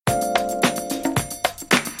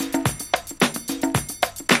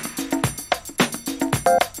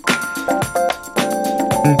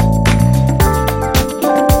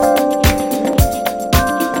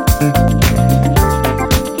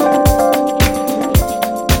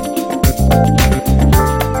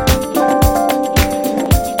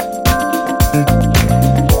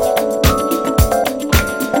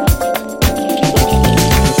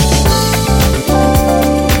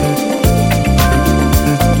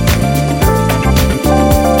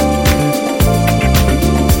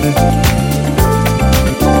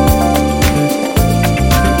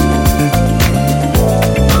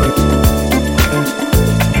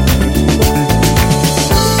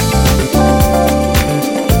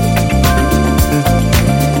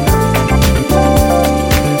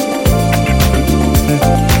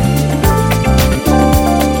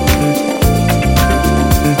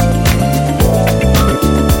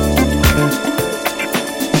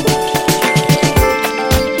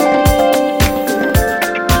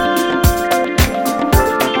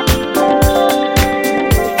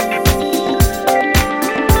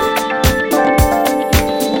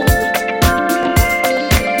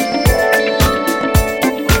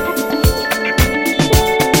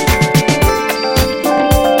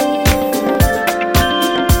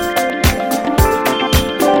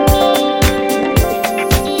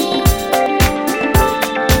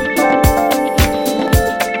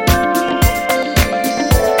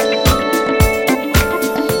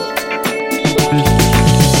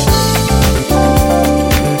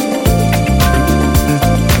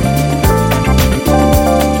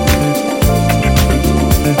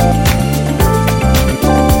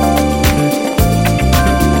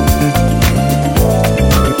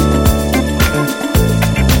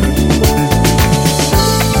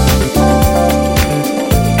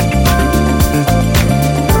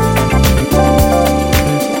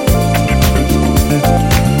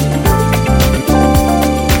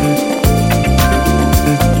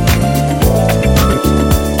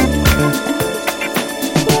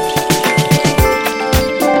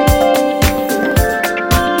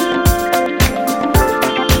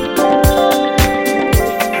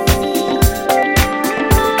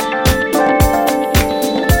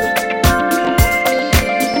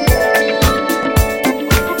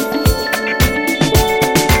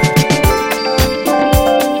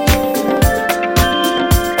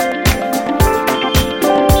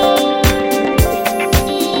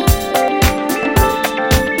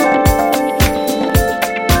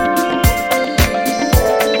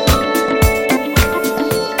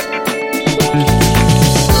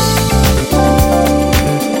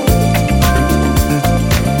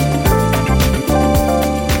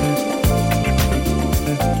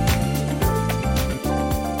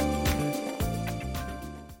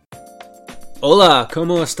Hola,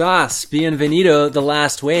 ¿cómo estás? Bienvenido, The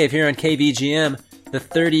Last Wave here on KVGM, the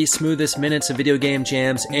 30 smoothest minutes of video game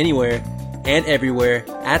jams anywhere and everywhere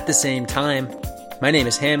at the same time. My name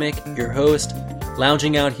is Hammock, your host,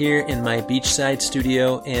 lounging out here in my beachside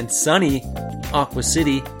studio in sunny Aqua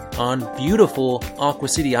City on beautiful Aqua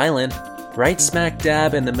City Island, right smack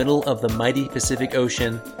dab in the middle of the mighty Pacific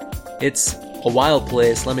Ocean. It's a wild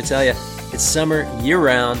place, let me tell you. It's summer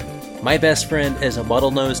year-round. My best friend is a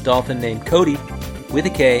bottlenose dolphin named Cody, with a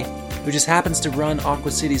K, who just happens to run Aqua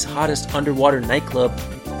City's hottest underwater nightclub,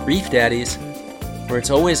 Reef Daddies, where it's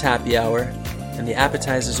always happy hour, and the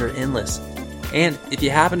appetizers are endless. And if you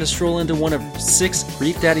happen to stroll into one of 6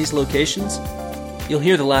 Reef Daddies locations, you'll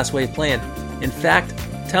hear The Last Wave playing. In fact,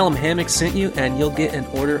 tell them Hammock sent you and you'll get an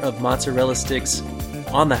order of mozzarella sticks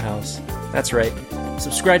on the house. That's right.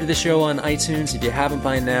 Subscribe to the show on iTunes if you haven't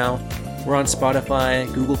by now. We're on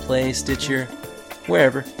Spotify, Google Play, Stitcher,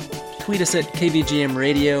 wherever. Tweet us at KVGM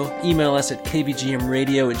Radio, email us at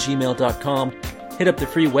kvgmradio@gmail.com, hit up the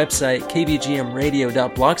free website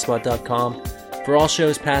kvgmradio.blogspot.com for all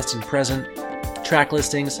shows past and present, track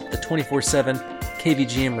listings, the 24/7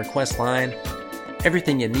 KVGM request line,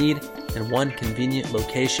 everything you need in one convenient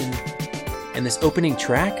location. And this opening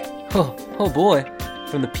track? Oh boy,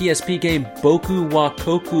 from the PSP game Boku wa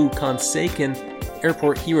Koku Kanseiken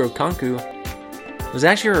Airport Hero Kanku, was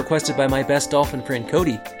actually requested by my best dolphin friend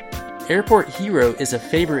Cody. Airport Hero is a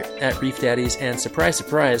favorite at Reef Daddies, and surprise,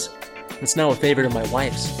 surprise, it's now a favorite of my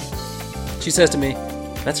wife's. She says to me,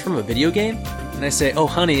 "That's from a video game?" And I say, "Oh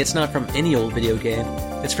honey, it's not from any old video game.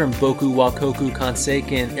 It's from Boku wa Koku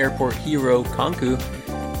Kanseiken Airport Hero Kanku."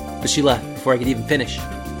 But she left before I could even finish.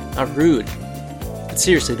 How rude. But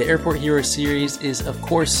seriously, the Airport Hero series is of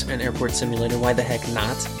course an airport simulator, why the heck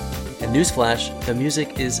not? And newsflash, the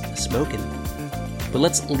music is smoking. But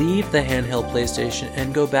let's leave the handheld PlayStation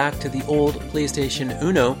and go back to the old PlayStation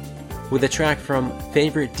Uno with a track from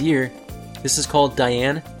Favorite Deer. This is called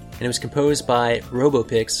Diane, and it was composed by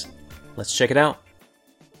RoboPix. Let's check it out.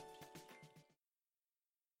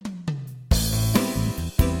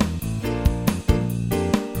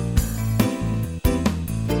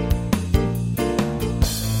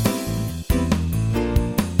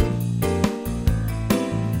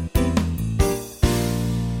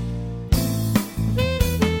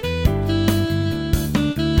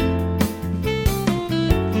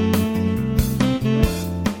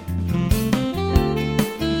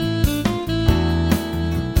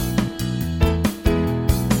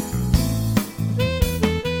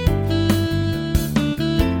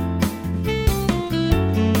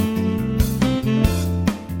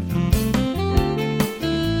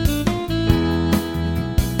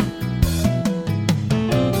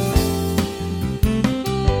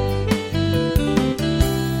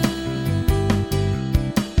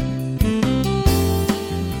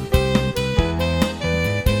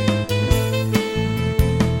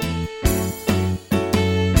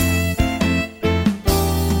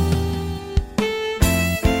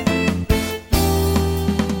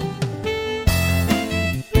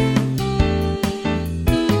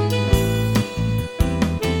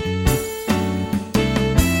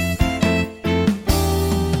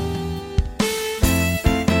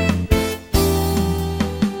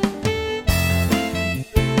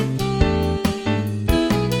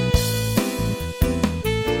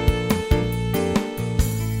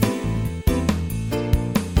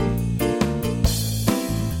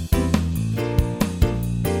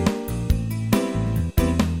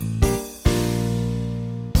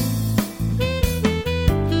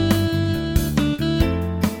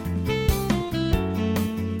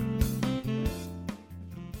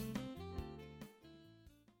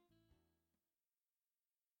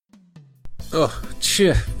 Oh,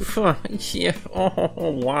 yeah, oh,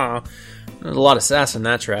 wow. There's a lot of sass in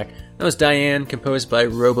that track. That was Diane, composed by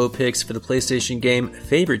RoboPix for the PlayStation game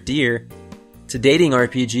Favorite Deer. It's a dating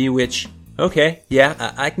RPG, which, okay,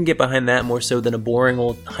 yeah, I can get behind that more so than a boring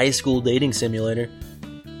old high school dating simulator.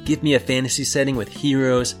 Give me a fantasy setting with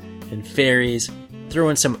heroes and fairies, throw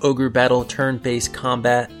in some ogre battle turn-based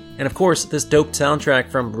combat, and of course, this dope soundtrack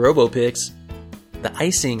from RoboPix. The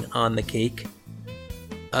icing on the cake.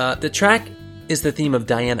 The track is the theme of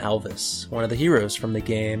Diane Alvis, one of the heroes from the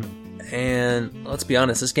game. And let's be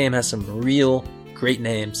honest, this game has some real great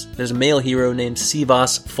names. There's a male hero named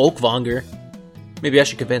Sivas Folkvanger. Maybe I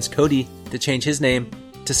should convince Cody to change his name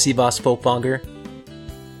to Sivas Folkvanger.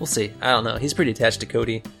 We'll see. I don't know. He's pretty attached to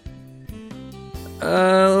Cody.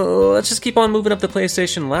 Let's just keep on moving up the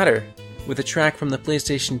PlayStation ladder with a track from the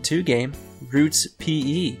PlayStation 2 game, Roots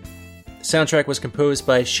PE. The soundtrack was composed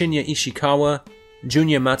by Shinya Ishikawa,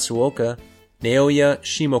 Junya Matsuoka, Naoya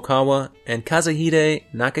Shimokawa, and Kazuhide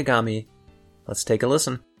Nakagami. Let's take a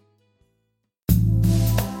listen.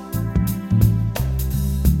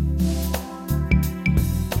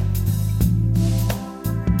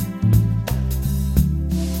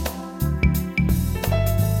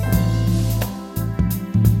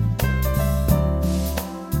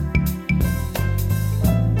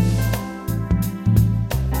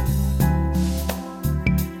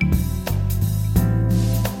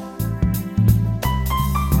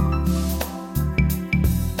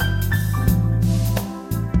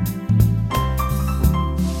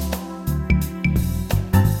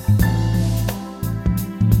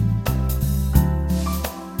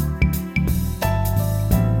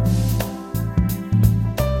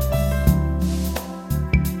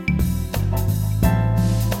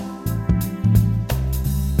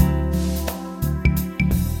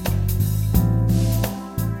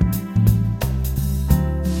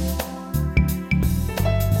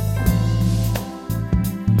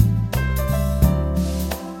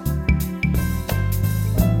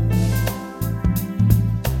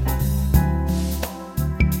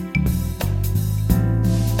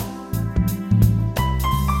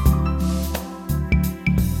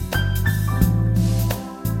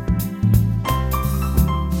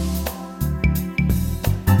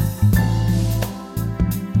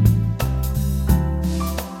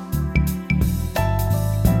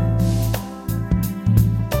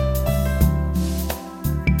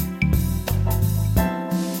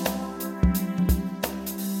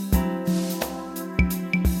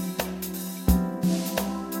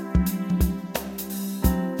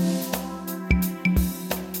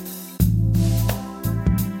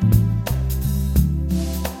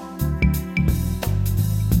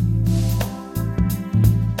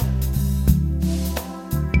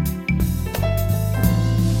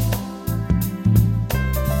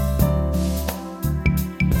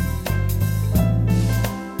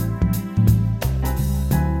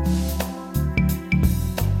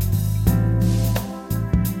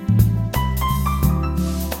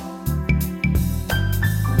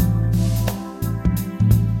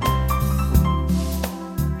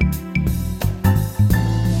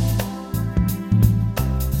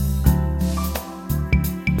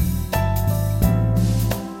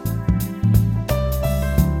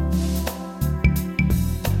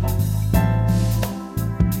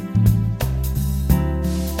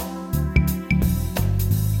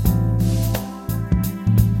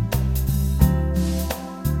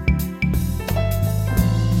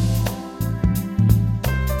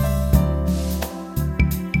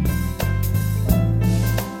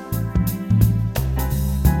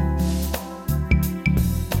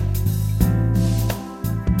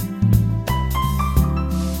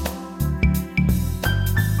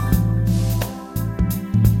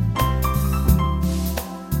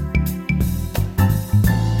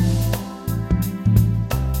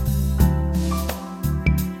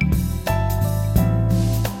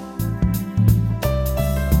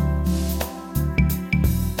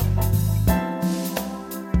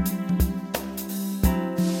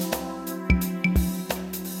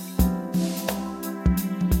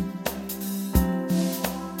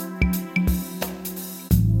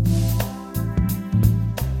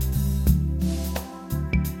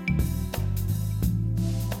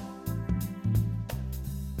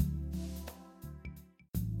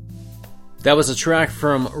 That was a track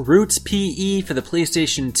from Roots PE for the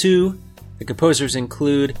PlayStation 2. The composers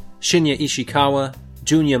include Shinya Ishikawa,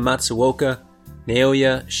 Junya Matsuoka,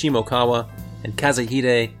 Naoya Shimokawa, and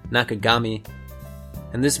Kazuhide Nakagami.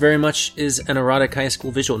 And this very much is an erotic high school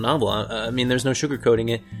visual novel. I mean, there's no sugarcoating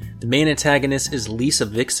it. The main antagonist is Lisa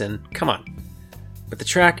Vixen. Come on. But the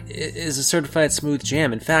track is a certified smooth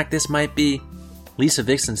jam. In fact, this might be Lisa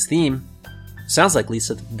Vixen's theme. Sounds like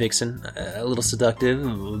Lisa Vixen. A little seductive,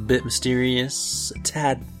 a bit mysterious, a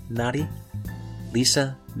tad naughty.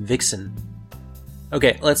 Lisa Vixen.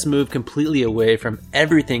 Okay, let's move completely away from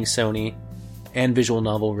everything Sony and visual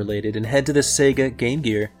novel related and head to the Sega Game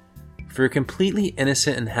Gear for a completely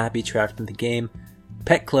innocent and happy track from the game,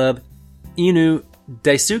 Pet Club Inu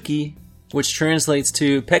Daisuki, which translates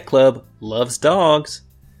to Pet Club Loves Dogs.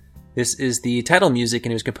 This is the title music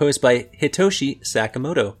and it was composed by Hitoshi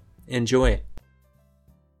Sakamoto. Enjoy.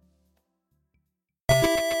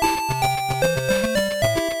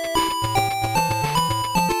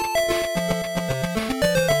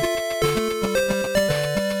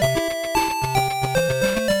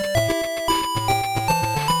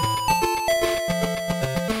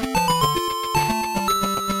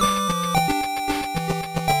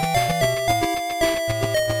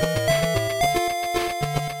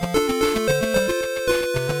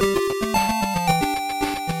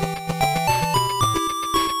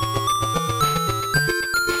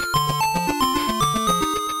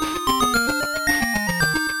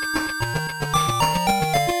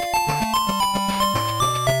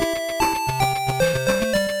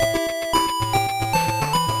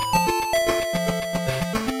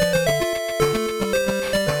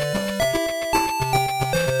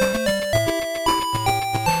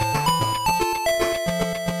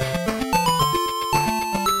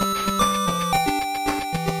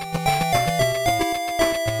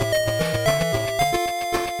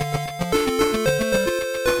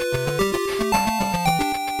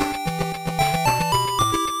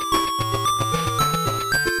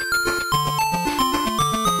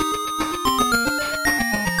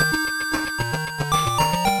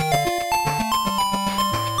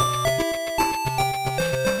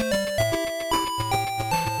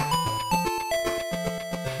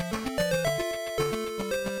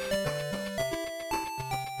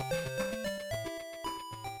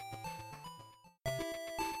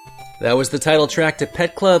 That was the title track to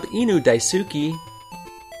Pet Club Inu Daisuki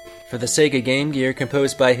for the Sega Game Gear,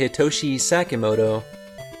 composed by Hitoshi Sakimoto.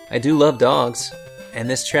 I do love dogs, and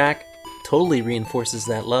this track totally reinforces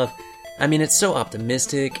that love. I mean, it's so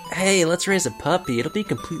optimistic. Hey, let's raise a puppy. It'll be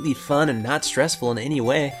completely fun and not stressful in any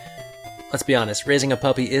way. Let's be honest, raising a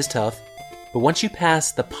puppy is tough, but once you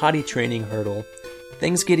pass the potty training hurdle,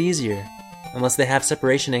 things get easier. Unless they have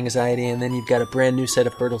separation anxiety, and then you've got a brand new set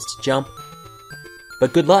of hurdles to jump.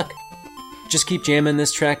 But good luck. Just keep jamming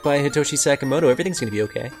this track by Hitoshi Sakimoto. Everything's gonna be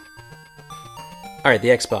okay. Alright, the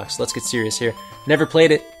Xbox. Let's get serious here. Never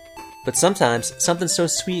played it, but sometimes something so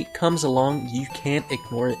sweet comes along you can't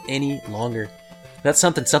ignore it any longer. That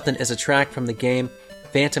something is a track from the game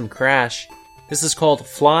Phantom Crash. This is called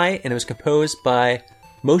Fly, and it was composed by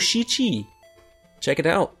Moshichi. Check it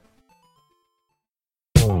out.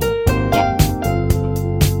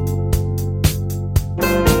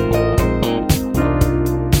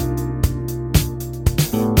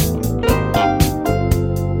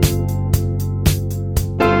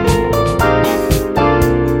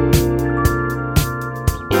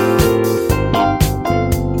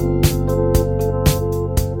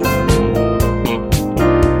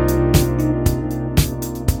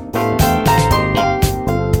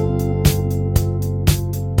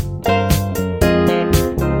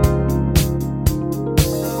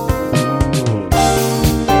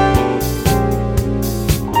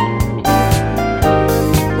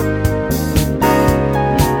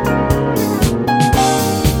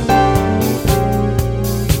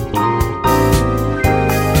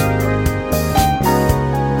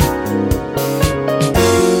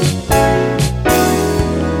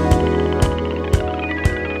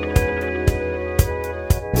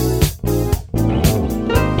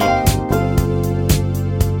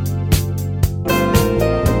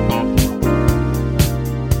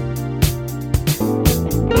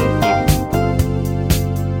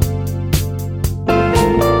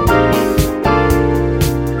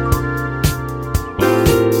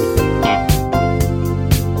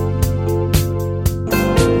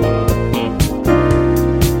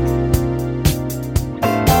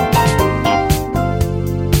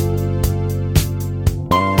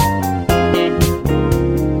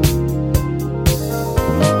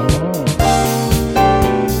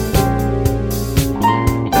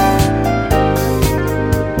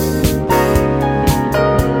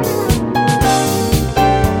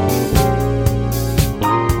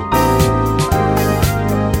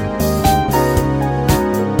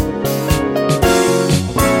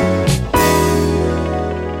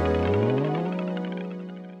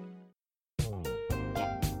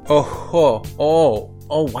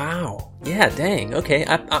 Oh, wow. Yeah, dang. Okay,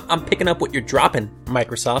 I'm picking up what you're dropping,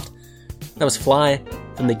 Microsoft. That was Fly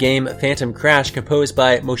from the game Phantom Crash, composed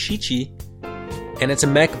by Moshichi. And it's a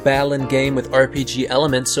mech battling game with RPG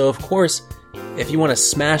elements, so of course, if you want to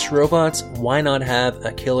smash robots, why not have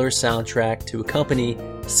a killer soundtrack to accompany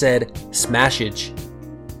said smashage?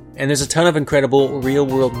 And there's a ton of incredible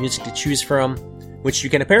real-world music to choose from, which you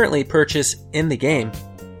can apparently purchase in the game.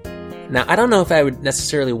 Now, I don't know if I would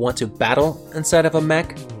necessarily want to battle inside of a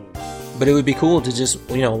mech, but it would be cool to just,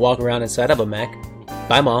 walk around inside of a mech.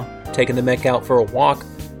 Bye, Mom. Taking the mech out for a walk.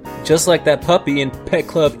 Just like that puppy in Pet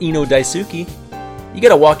Club Inu Daisuki. You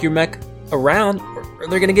gotta walk your mech around, or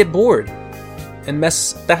they're gonna get bored and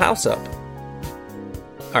mess the house up.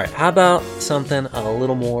 Alright, how about something a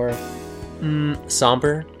little more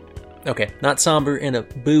somber? Okay, not somber in a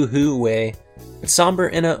boo-hoo way, but somber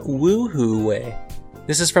in a woo-hoo way.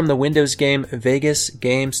 This is from the Windows game Vegas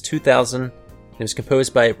Games 2000. It was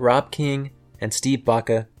composed by Rob King and Steve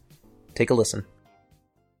Baca. Take a listen.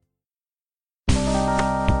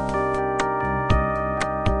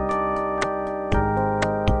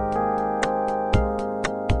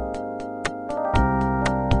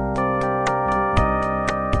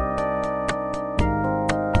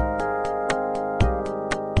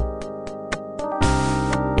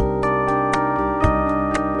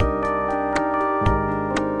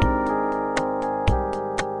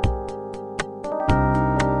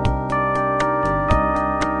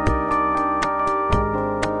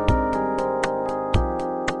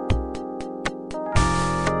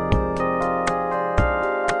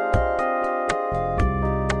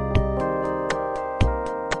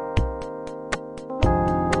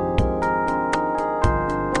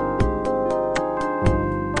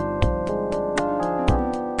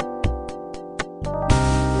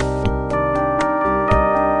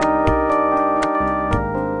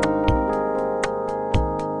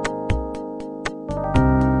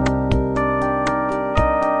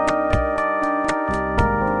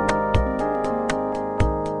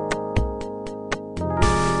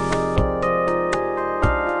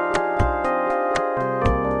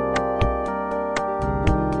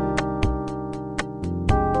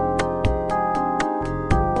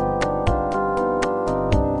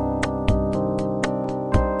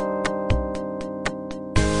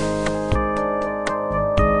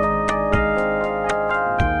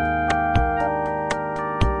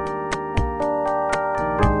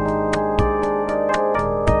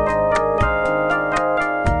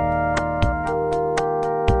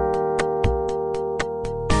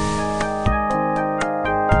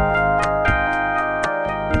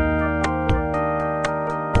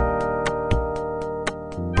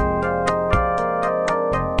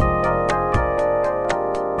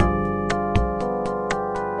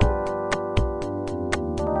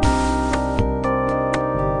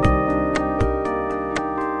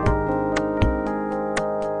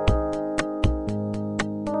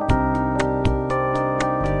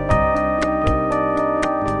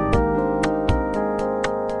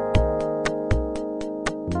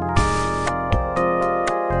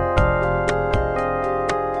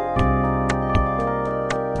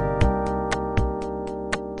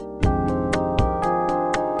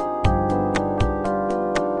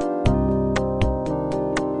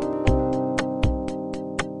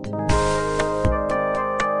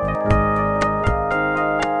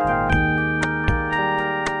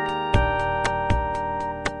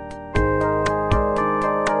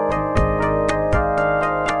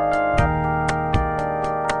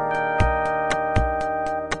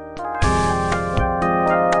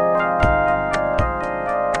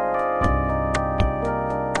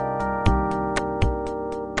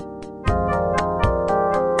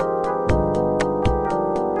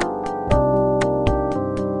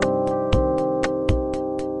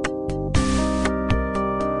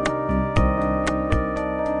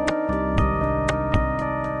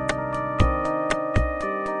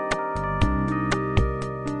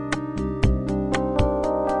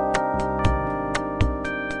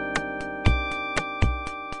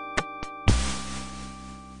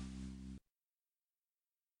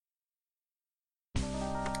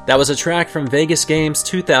 That was a track from Vegas Games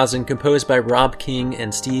 2000 composed by Rob King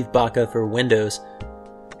and Steve Baca for Windows.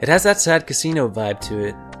 It has that sad casino vibe to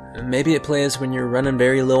it. Maybe it plays when you're running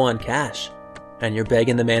very low on cash, and you're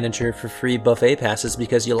begging the manager for free buffet passes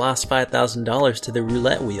because you lost $5,000 to the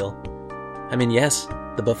roulette wheel. I mean, yes,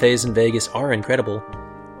 the buffets in Vegas are incredible.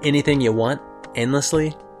 Anything you want,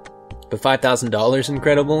 endlessly. But $5,000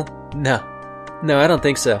 incredible? No, I don't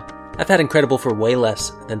think so. I've had incredible for way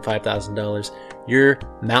less than $5,000. Your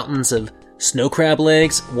mountains of snow crab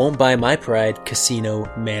legs won't buy my pride,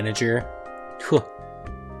 casino manager. Whew.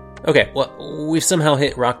 Okay, well, we've somehow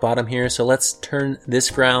hit rock bottom here, so let's turn this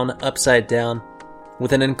frown upside down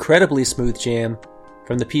with an incredibly smooth jam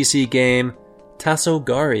from the PC game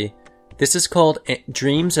Tassogari. This is called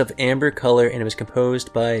Dreams of Amber Color, and it was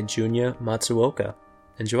composed by Junya Matsuoka.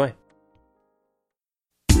 Enjoy.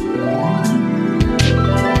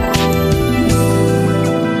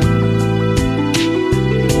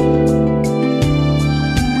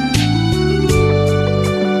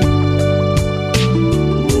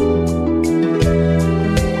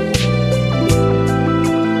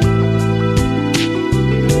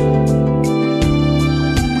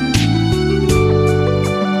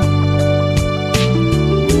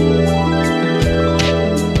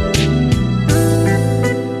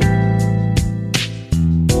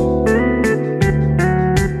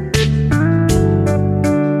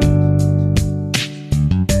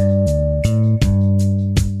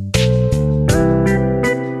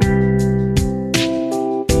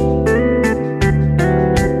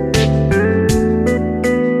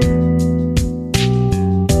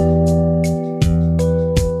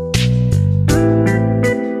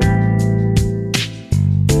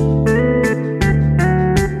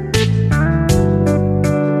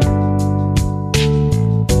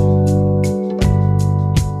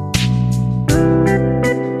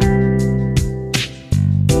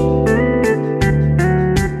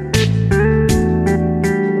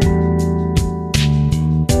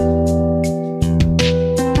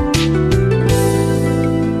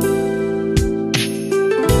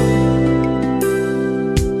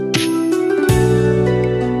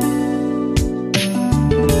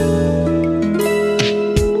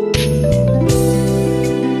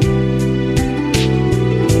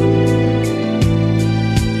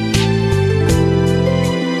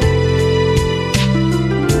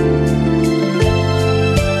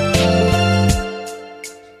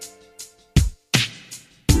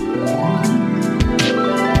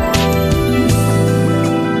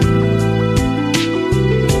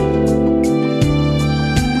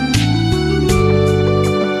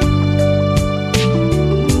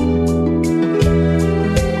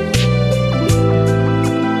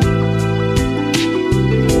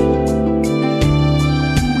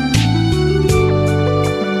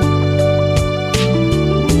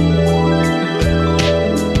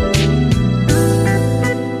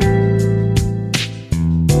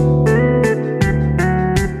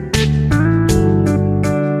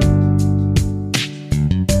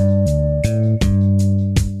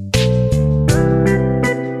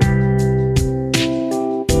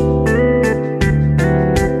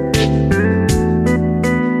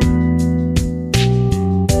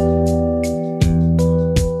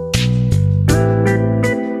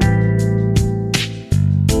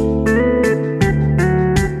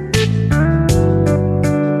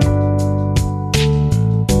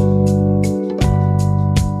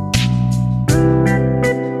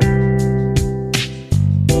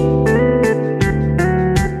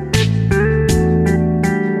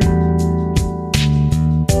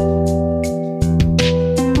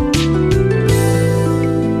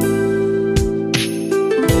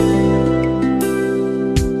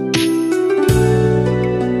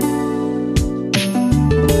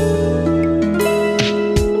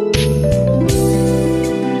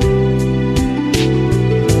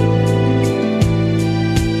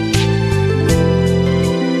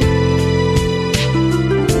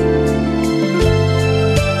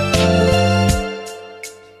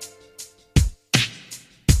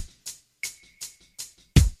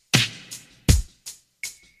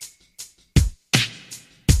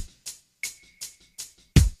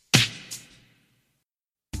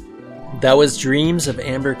 That was Dreams of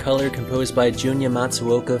Amber Color, composed by Junya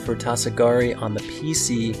Matsuoka for Tassogari on the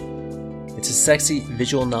PC. It's a sexy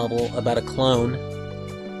visual novel about a clone.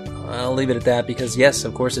 I'll leave it at that because yes,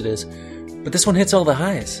 of course it is. But this one hits all the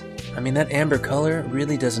highs. I mean, that amber color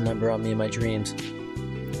really does a number on me in my dreams.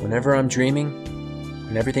 Whenever I'm dreaming,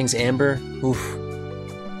 and everything's amber, oof,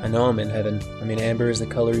 I know I'm in heaven. I mean, amber is the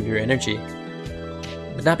color of your energy.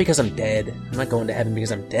 But not because I'm dead. I'm not going to heaven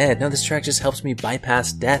because I'm dead. No, this track just helps me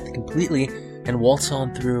bypass death completely and waltz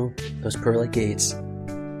on through those pearly gates.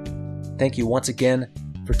 Thank you once again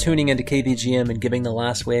for tuning into KVGM and giving The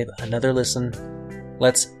Last Wave another listen.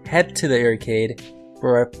 Let's head to the arcade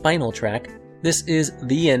for our final track. This is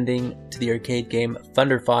the ending to the arcade game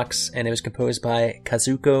Thunder Fox, and it was composed by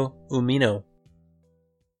Kazuko Umino.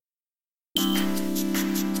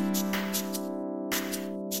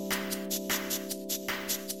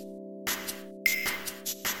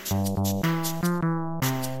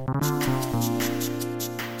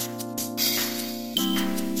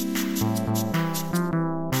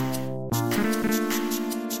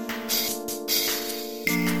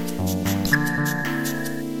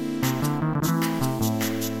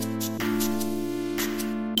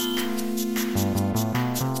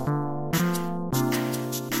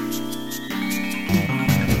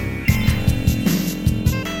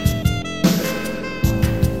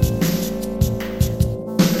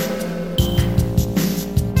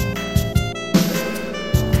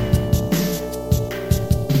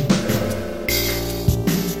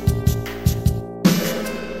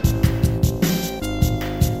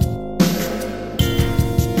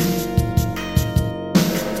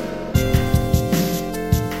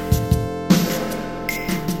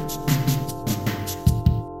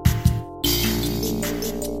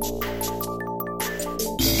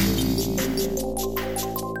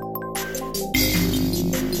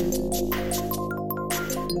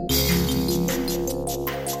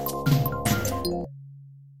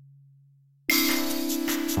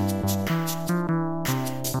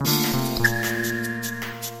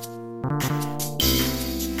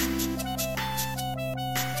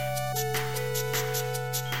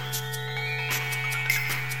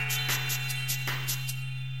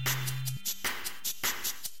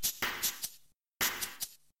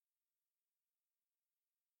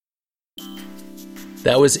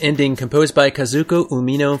 That was Ending, composed by Kazuko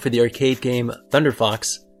Umino for the arcade game Thunder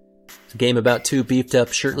Fox. It's a game about two beefed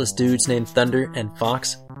up shirtless dudes named Thunder and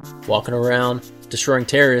Fox, walking around destroying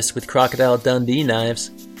terrorists with Crocodile Dundee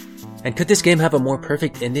knives. And could this game have a more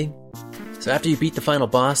perfect ending? So after you beat the final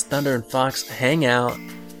boss, Thunder and Fox hang out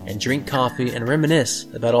and drink coffee and reminisce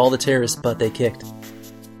about all the terrorists' butt they kicked.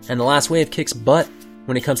 And The Last Wave kicks butt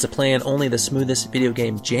when it comes to playing only the smoothest video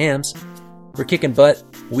game jams. We're kicking butt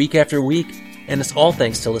week after week, and it's all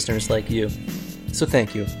thanks to listeners like you. So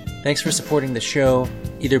thank you. Thanks for supporting the show,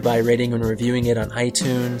 either by rating and reviewing it on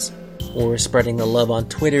iTunes, or spreading the love on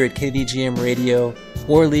Twitter at KVGM Radio,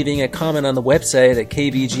 or leaving a comment on the website at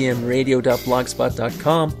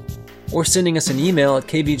kvgmradio.blogspot.com, or sending us an email at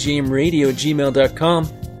kvgmradio@gmail.com,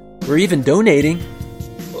 or even donating.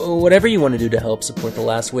 Whatever you want to do to help support The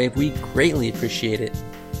Last Wave, we greatly appreciate it.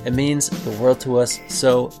 It means the world to us,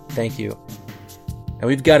 so thank you. And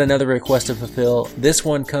we've got another request to fulfill. This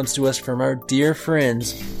one comes to us from our dear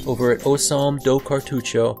friends over at Osom do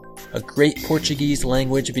Cartucho, a great Portuguese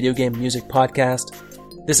language video game music podcast.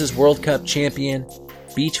 This is World Cup champion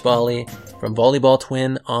Beach Volley from Volleyball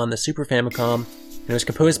Twin on the Super Famicom, and it was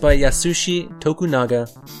composed by Yasushi Tokunaga.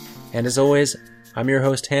 And as always, I'm your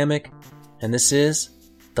host Hammock, and this is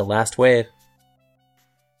The Last Wave.